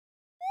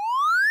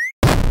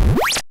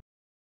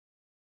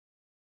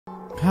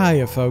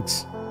Hiya,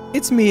 folks.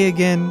 It's me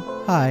again.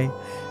 Hi.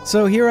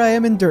 So here I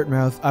am in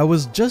Dirtmouth. I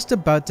was just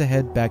about to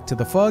head back to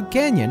the Fog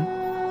Canyon,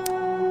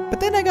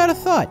 but then I got a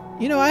thought.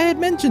 You know, I had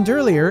mentioned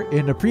earlier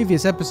in a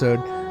previous episode,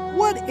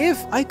 what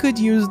if I could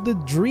use the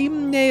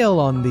dream nail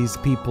on these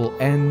people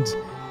and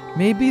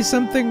maybe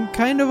something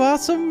kind of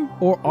awesome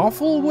or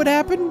awful would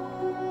happen?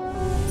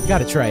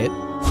 Gotta try it.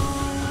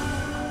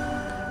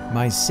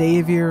 My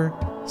savior,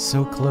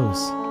 so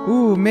close.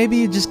 Ooh, maybe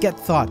you just get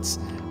thoughts.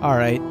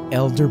 Alright,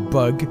 Elder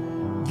Bug.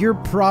 You're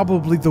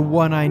probably the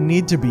one I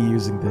need to be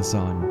using this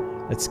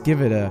on. Let's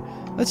give it a...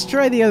 Let's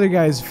try the other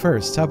guys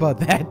first. How about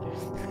that?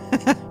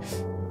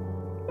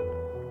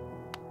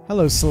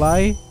 Hello,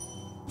 Sly.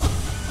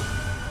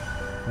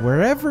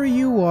 Wherever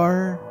you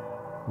are,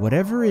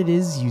 whatever it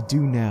is you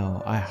do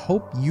now, I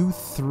hope you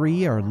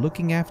three are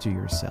looking after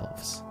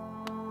yourselves.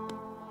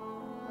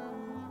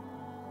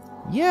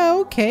 Yeah,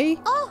 okay.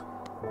 Oh.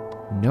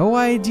 No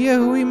idea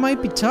who he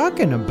might be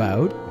talking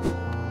about.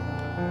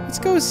 Let's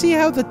go see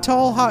how the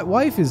tall, hot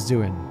wife is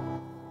doing.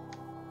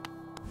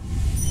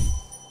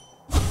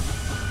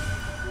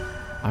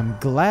 I'm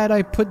glad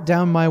I put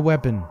down my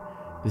weapon.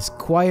 This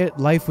quiet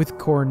life with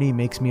Corny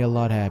makes me a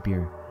lot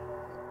happier.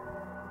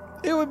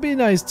 It would be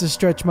nice to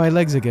stretch my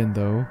legs again,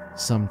 though,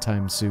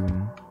 sometime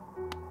soon.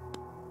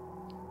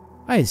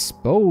 I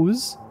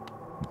suppose.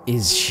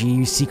 Is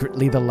she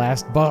secretly the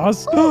last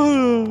boss?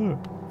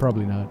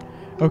 Probably not.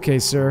 Okay,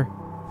 sir.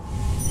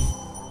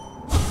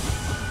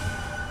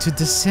 To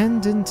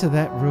descend into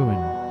that ruin.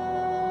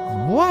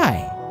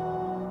 Why?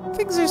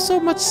 Things are so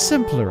much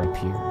simpler up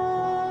here.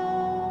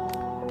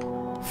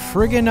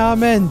 Friggin'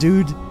 amen,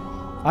 dude.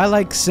 I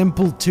like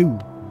simple too.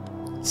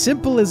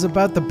 Simple is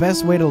about the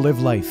best way to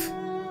live life.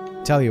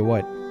 Tell you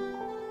what.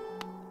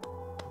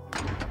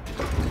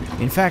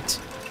 In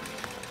fact,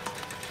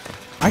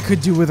 I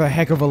could do with a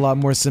heck of a lot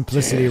more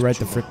simplicity right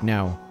the frick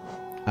now.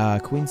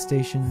 Queen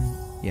Station,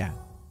 yeah.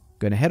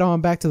 Gonna head on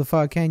back to the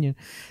Fog Canyon.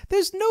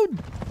 There's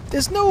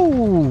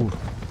no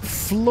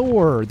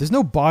floor, there's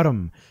no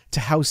bottom to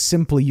how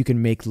simple you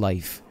can make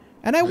life.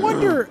 And I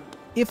wonder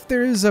if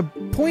there's a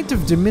point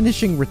of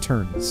diminishing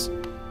returns.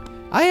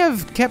 I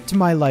have kept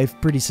my life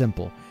pretty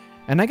simple,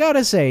 and I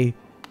gotta say,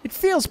 it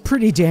feels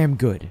pretty damn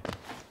good.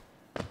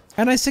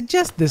 And I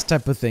suggest this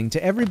type of thing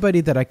to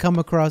everybody that I come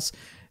across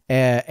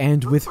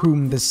and with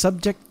whom the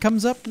subject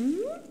comes up.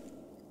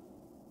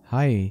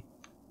 Hi,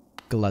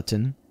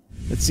 glutton.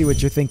 Let's see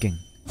what you're thinking.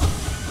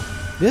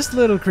 This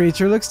little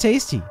creature looks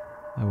tasty.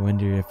 I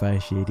wonder if I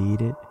should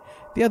eat it.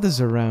 The others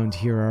around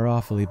here are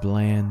awfully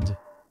bland.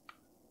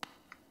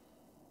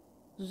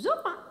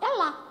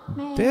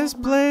 This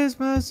place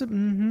must...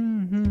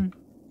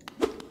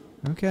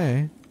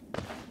 Okay.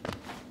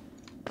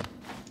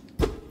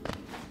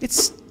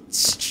 It's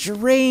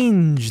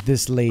strange,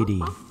 this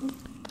lady.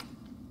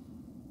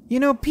 You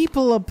know,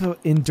 people up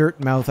in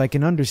Dirtmouth, I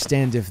can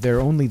understand if they're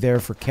only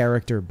there for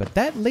character, but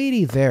that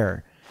lady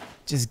there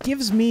just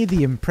gives me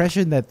the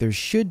impression that there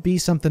should be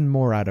something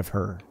more out of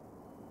her.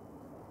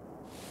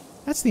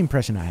 That's the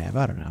impression I have,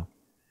 I don't know.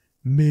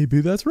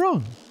 Maybe that's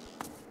wrong.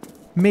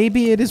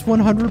 Maybe it is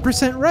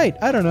 100% right,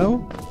 I don't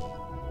know.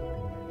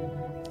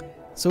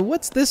 So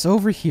what's this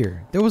over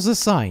here? There was a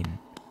sign.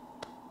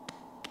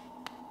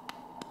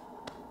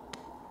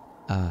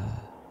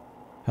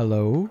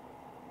 Hello?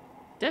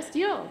 That's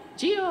you,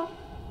 Gio.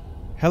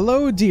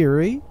 Hello,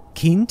 dearie.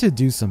 Keen to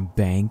do some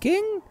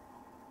banking?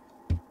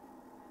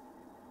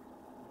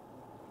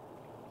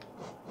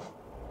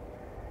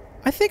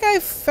 I think I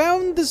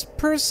found this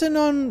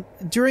person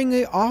during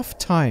a off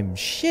time.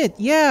 Shit,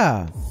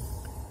 yeah.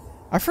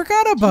 I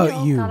forgot about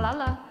Gio, you.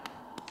 Kalala.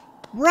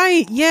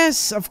 Right,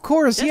 yes, of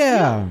course, That's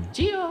yeah.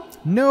 you,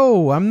 Gio.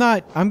 No, I'm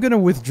not. I'm gonna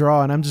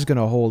withdraw and I'm just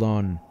gonna hold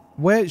on.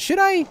 What? Should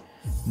I?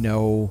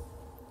 No.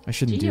 I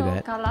shouldn't do Gio,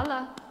 that.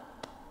 Kalala.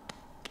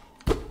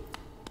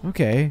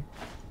 Okay.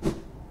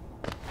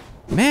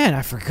 Man,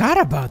 I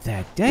forgot about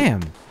that.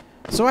 Damn.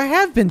 So I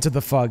have been to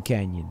the Fog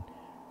Canyon.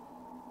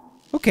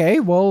 Okay,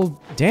 well,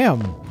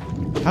 damn.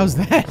 How's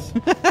that?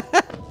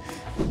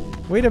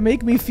 Way to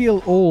make me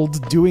feel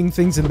old doing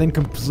things and then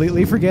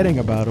completely forgetting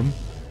about them.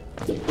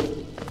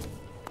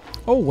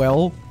 Oh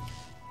well.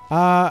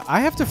 I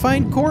have to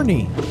find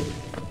Corny.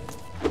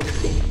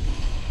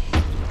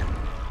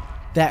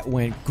 That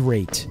went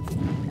great.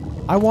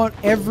 I want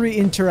every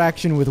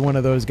interaction with one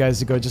of those guys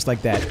to go just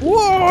like that.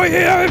 Whoa,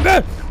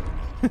 yeah!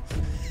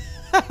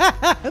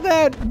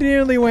 That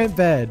nearly went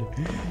bad.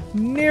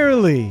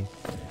 Nearly.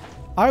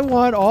 I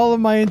want all of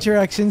my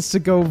interactions to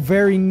go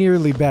very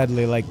nearly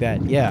badly like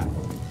that, yeah.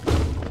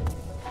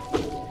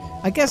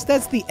 I guess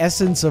that's the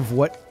essence of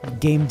what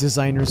game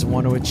designers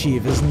want to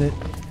achieve, isn't it?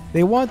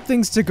 They want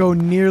things to go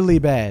nearly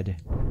bad.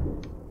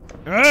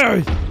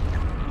 Ugh!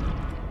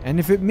 And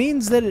if it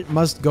means that it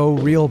must go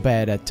real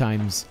bad at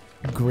times,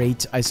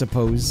 great, I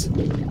suppose.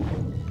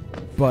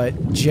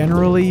 But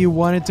generally you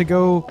want it to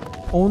go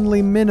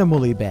only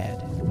minimally bad.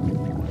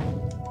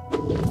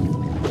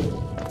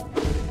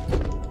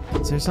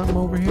 Is there something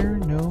over here?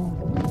 No.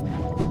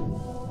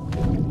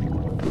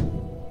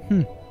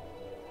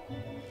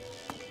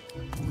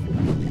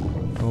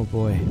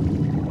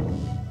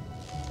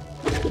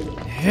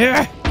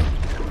 Yeah.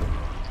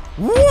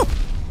 Woo!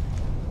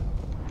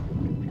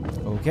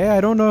 Okay,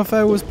 I don't know if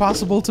it was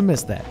possible to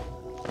miss that.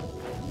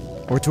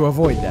 Or to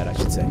avoid that, I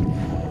should say.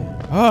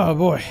 Oh,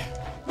 boy.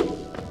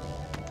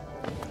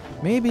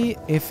 Maybe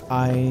if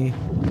I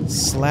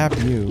slap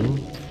you...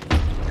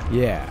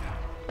 Yeah.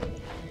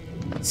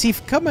 See,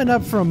 coming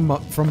up from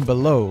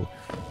below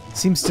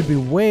seems to be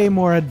way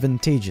more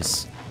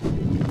advantageous.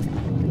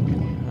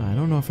 I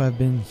don't know if I've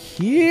been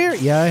here.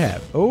 Yeah, I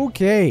have.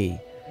 Okay.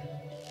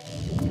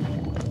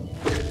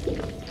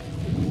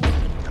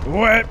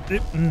 What?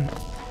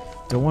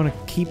 Don't want to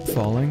keep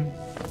falling.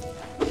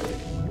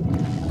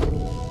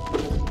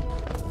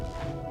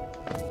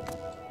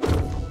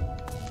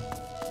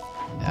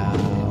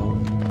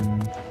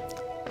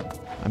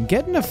 I'm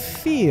getting a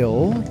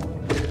feel.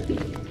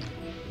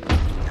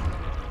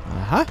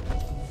 Uh-huh.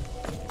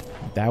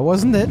 That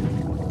wasn't it.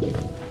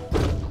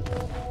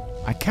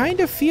 I kind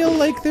of feel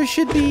like there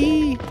should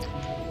be...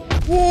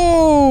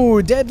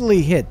 Whoa!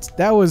 Deadly hit.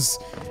 That was...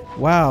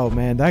 Wow,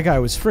 man. That guy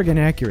was friggin'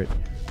 accurate.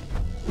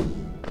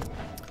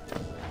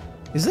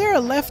 Is there a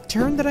left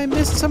turn that I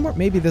missed somewhere?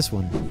 Maybe this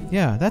one.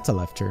 Yeah, that's a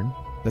left turn.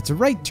 That's a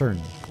right turn.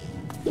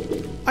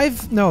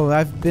 I've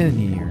been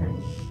here.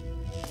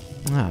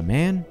 Ah,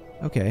 man.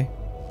 Okay.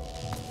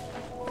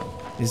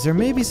 Is there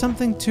maybe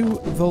something to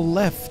the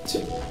left?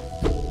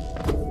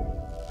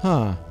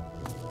 Huh.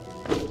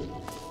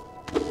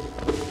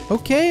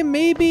 Okay,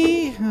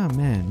 maybe... Oh,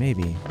 man,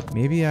 maybe.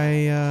 Maybe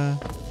I,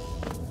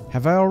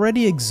 have I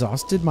already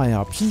exhausted my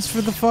options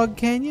for the Fog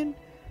Canyon?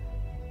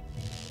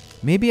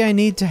 Maybe I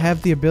need to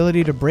have the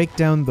ability to break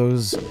down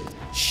those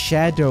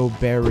shadow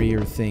barrier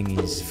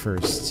thingies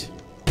first.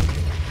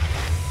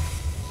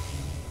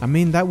 I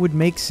mean, that would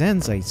make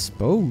sense, I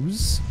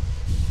suppose.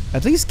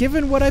 At least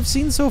given what I've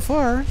seen so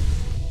far.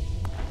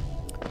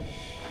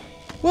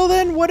 Well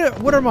then, what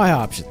are my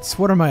options?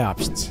 What are my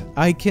options?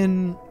 I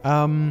can,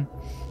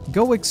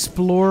 go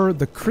explore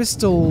the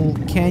Crystal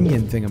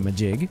Canyon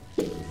thingamajig.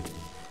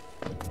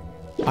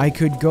 I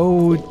could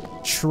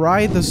go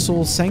try the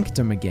Soul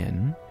Sanctum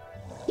again.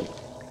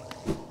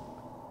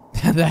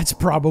 That's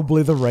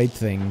probably the right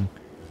thing.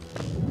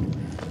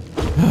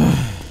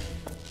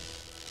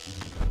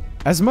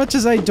 As much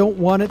as I don't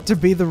want it to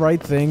be the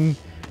right thing,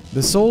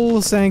 the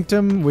Soul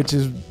Sanctum, which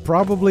is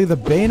probably the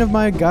bane of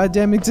my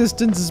goddamn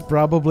existence, is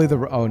probably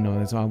the... Oh no,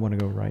 that's I want to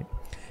go right.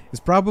 It's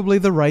probably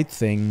the right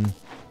thing.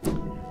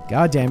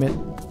 God damn it.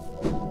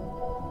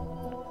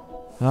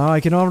 Oh,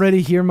 I can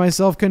already hear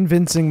myself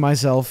convincing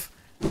myself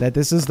that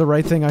this is the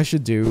right thing I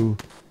should do.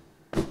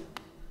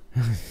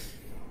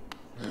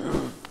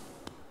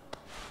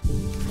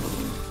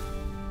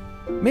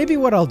 Maybe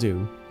what I'll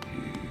do...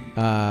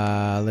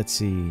 let's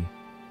see...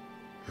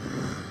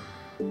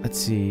 Let's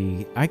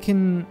see. I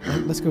can...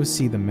 Let's go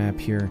see the map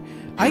here.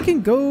 I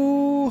can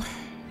go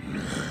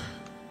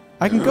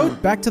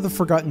back to the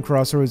Forgotten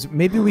Crossroads.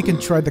 Maybe we can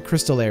try the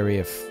crystal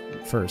area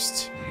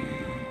first.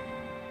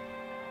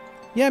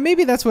 Yeah,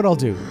 maybe that's what I'll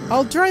do.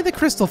 I'll try the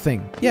crystal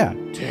thing. Yeah.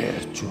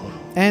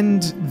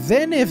 And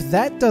then if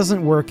that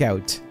doesn't work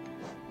out,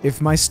 if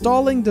my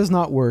stalling does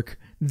not work,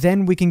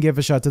 then we can give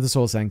a shot to the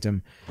Soul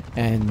Sanctum.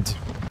 And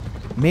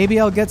maybe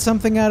I'll get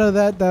something out of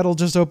that that'll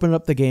just open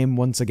up the game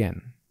once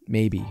again.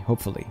 Maybe,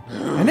 hopefully.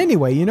 And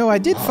anyway, you know, I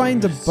did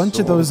find a bunch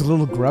of those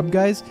little grub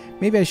guys.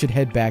 Maybe I should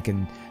head back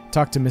and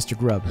talk to Mr.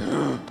 Grub.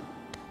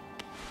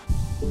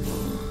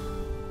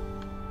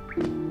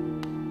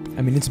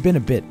 I mean, it's been a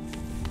bit.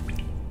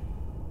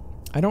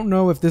 I don't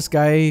know if this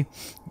guy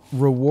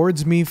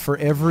rewards me for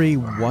every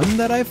one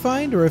that I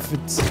find, or if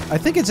it's... I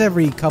think it's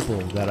every couple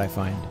that I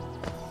find.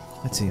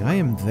 Let's see, I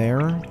am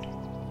there.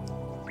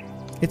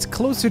 It's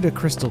closer to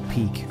Crystal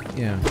Peak,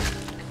 yeah.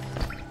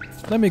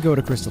 Let me go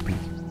to Crystal Peak.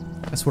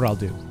 That's what I'll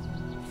do.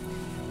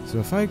 So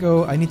if I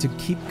go, I need to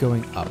keep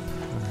going up.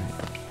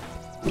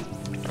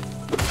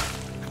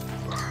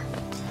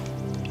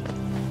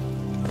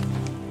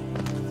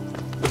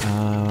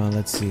 Alright.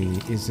 Let's see,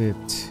 is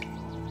it...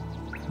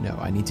 No,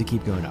 I need to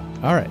keep going up.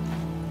 Alright,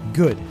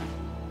 good.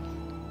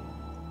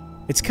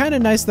 It's kind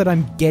of nice that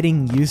I'm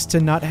getting used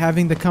to not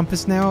having the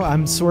compass now.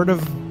 I'm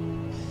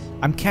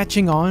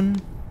catching on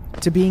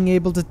to being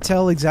able to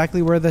tell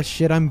exactly where the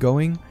shit I'm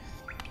going.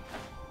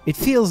 It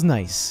feels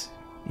nice,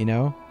 you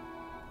know?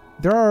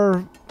 There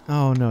are...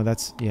 Oh no,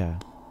 that's... Yeah.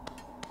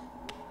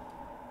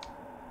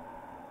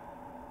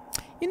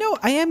 You know,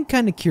 I am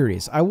kind of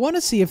curious. I want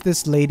to see if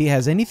this lady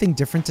has anything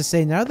different to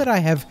say now that I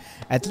have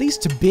at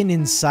least been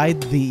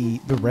inside the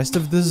rest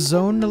of the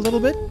zone a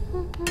little bit.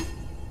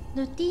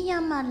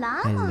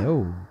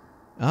 Hello.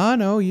 Oh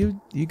no,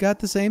 you got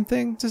the same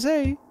thing to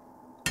say.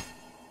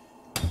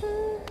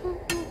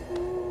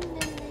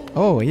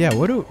 Oh yeah,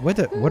 what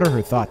are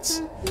her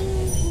thoughts?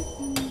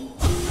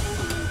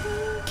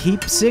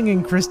 Keep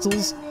singing,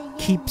 Crystals.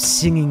 Keep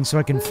singing so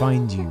I can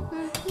find you.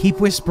 Keep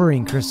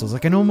whispering, Crystals. I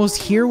can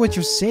almost hear what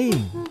you're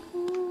saying.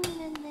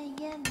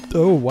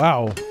 Oh,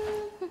 wow.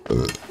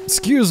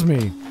 Excuse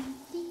me.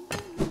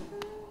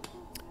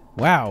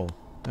 Wow.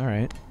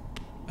 Alright.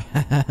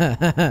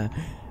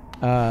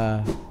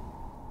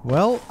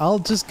 Well, I'll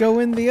just go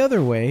in the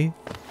other way.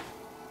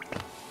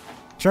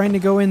 Trying to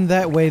go in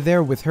that way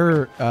there with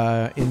her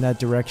in that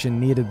direction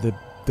needed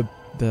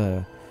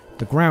the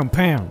ground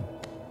pound.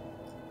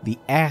 The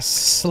ass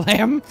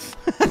slam?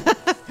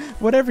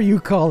 Whatever you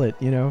call it,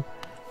 you know.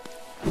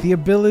 The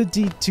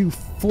ability to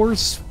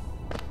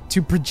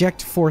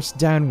project force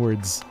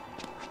downwards.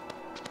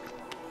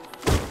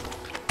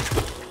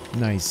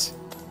 Nice.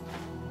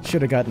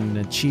 Should have gotten an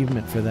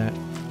achievement for that.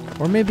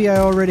 Or maybe I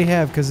already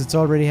have, because it's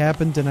already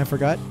happened and I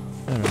forgot.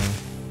 I don't know.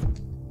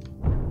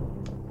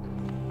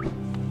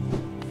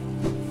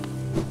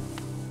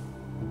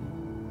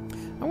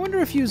 I wonder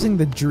if using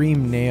the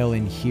dream nail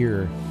in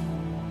here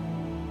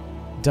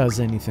does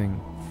anything.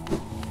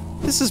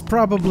 This is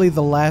probably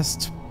the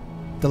last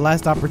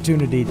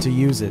opportunity to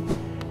use it.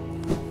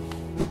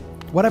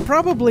 What I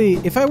probably,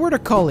 if I were to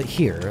call it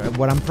here,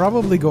 what I'm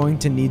probably going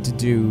to need to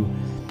do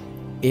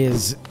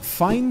is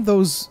find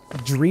those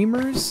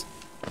dreamers,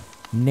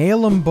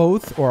 nail them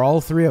both, or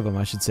all three of them,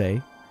 I should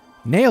say.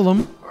 Nail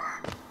them,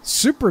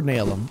 super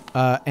nail them,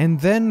 and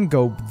then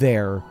go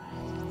there.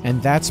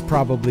 And that's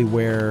probably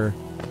where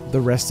the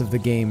rest of the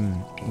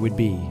game would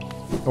be.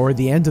 Or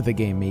the end of the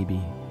game,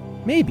 maybe.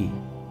 Maybe.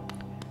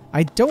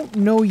 I don't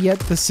know yet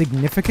the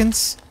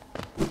significance.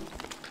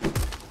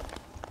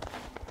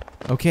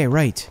 Okay,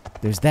 right.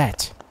 There's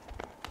that.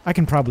 I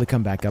can probably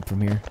come back up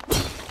from here.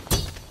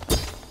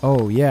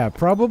 Oh, yeah.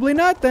 Probably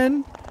not,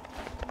 then.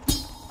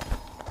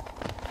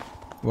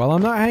 Well,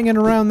 I'm not hanging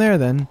around there,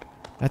 then.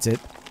 That's it.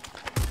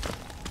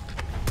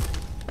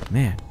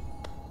 Man.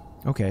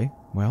 Okay.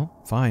 Well,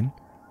 fine.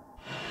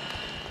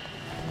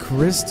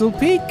 Crystal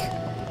Peak.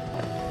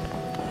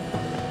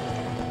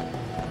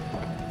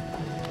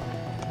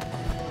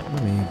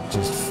 Let me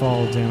just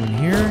fall down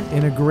here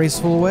in a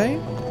graceful way.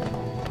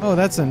 Oh,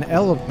 that's an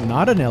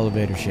not an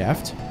elevator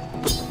shaft.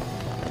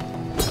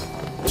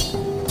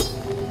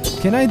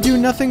 Can I do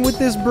nothing with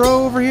this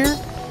bro over here?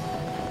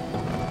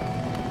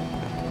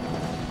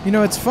 You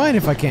know, it's fine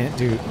if I can't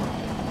do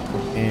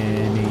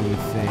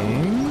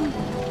anything.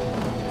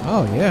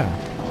 Oh, yeah.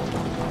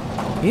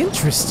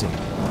 Interesting.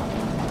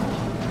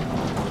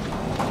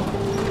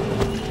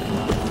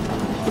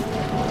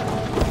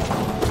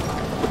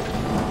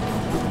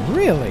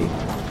 Really?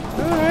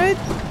 Alright.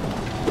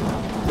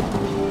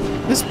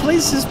 This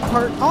place is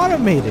part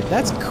automated.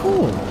 That's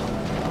cool.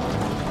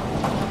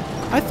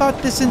 I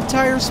thought this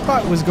entire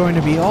spot was going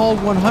to be all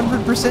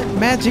 100%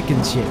 magic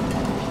and shit.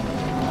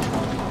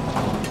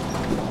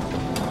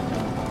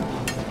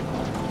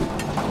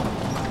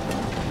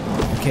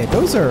 Okay,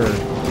 those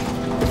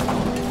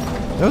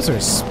are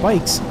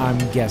spikes, I'm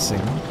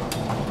guessing.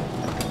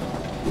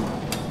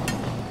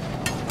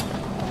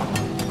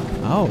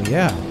 Oh,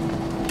 yeah.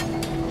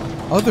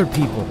 Other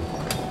people.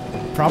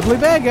 Probably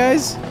bad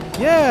guys.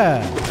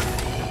 Yeah.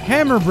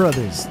 Hammer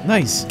Brothers.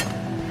 Nice.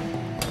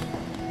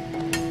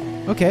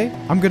 Okay,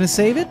 I'm gonna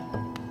save it.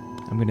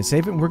 I'm gonna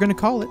save it and we're gonna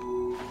call it.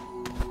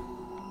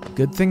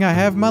 Good thing I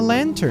have my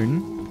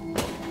lantern.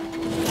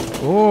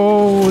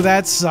 Oh,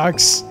 that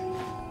sucks.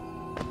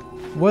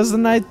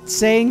 Wasn't I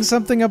saying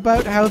something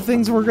about how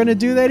things were gonna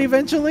do that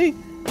eventually?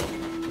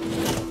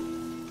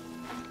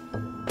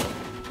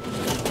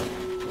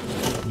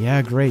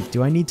 Yeah, great.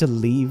 Do I need to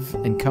leave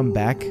and come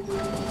back?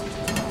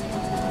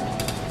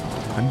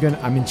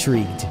 I'm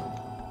intrigued.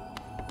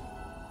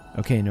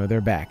 Okay, no,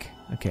 they're back.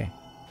 Okay.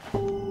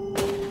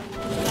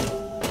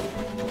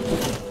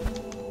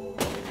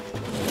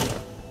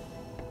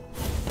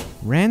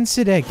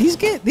 Rancid egg. These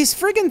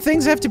friggin'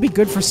 things have to be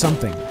good for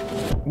something.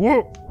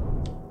 Whoa.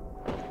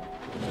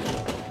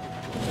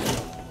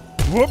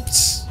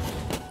 Whoops.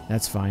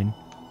 That's fine.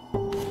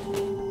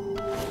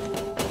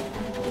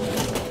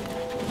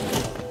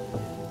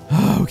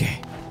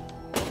 Okay.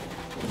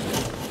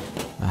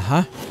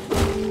 Uh-huh.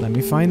 Let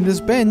me find this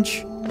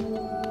bench.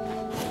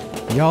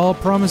 Y'all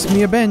promised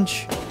me a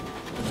bench.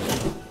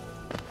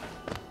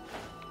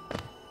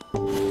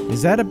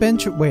 Is that a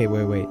bench? Wait.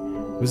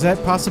 Was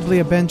that possibly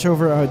a bench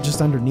over just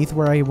underneath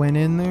where I went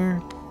in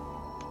there?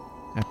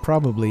 That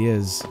probably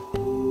is.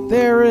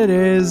 There it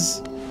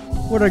is.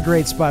 What a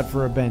great spot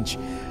for a bench.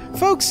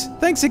 Folks,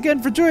 thanks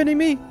again for joining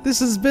me. This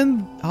has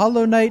been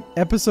Hollow Knight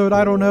episode,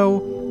 I don't know.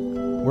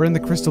 We're in the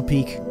Crystal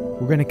Peak.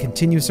 We're going to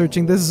continue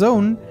searching this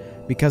zone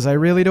because I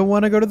really don't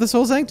want to go to the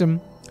Soul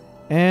Sanctum.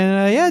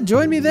 And yeah,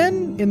 join me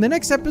then in the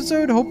next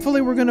episode. Hopefully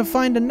we're going to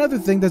find another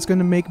thing that's going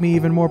to make me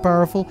even more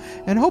powerful.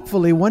 And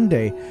hopefully one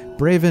day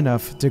brave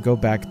enough to go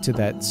back to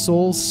that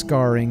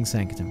soul-scarring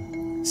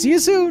sanctum. See you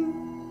soon!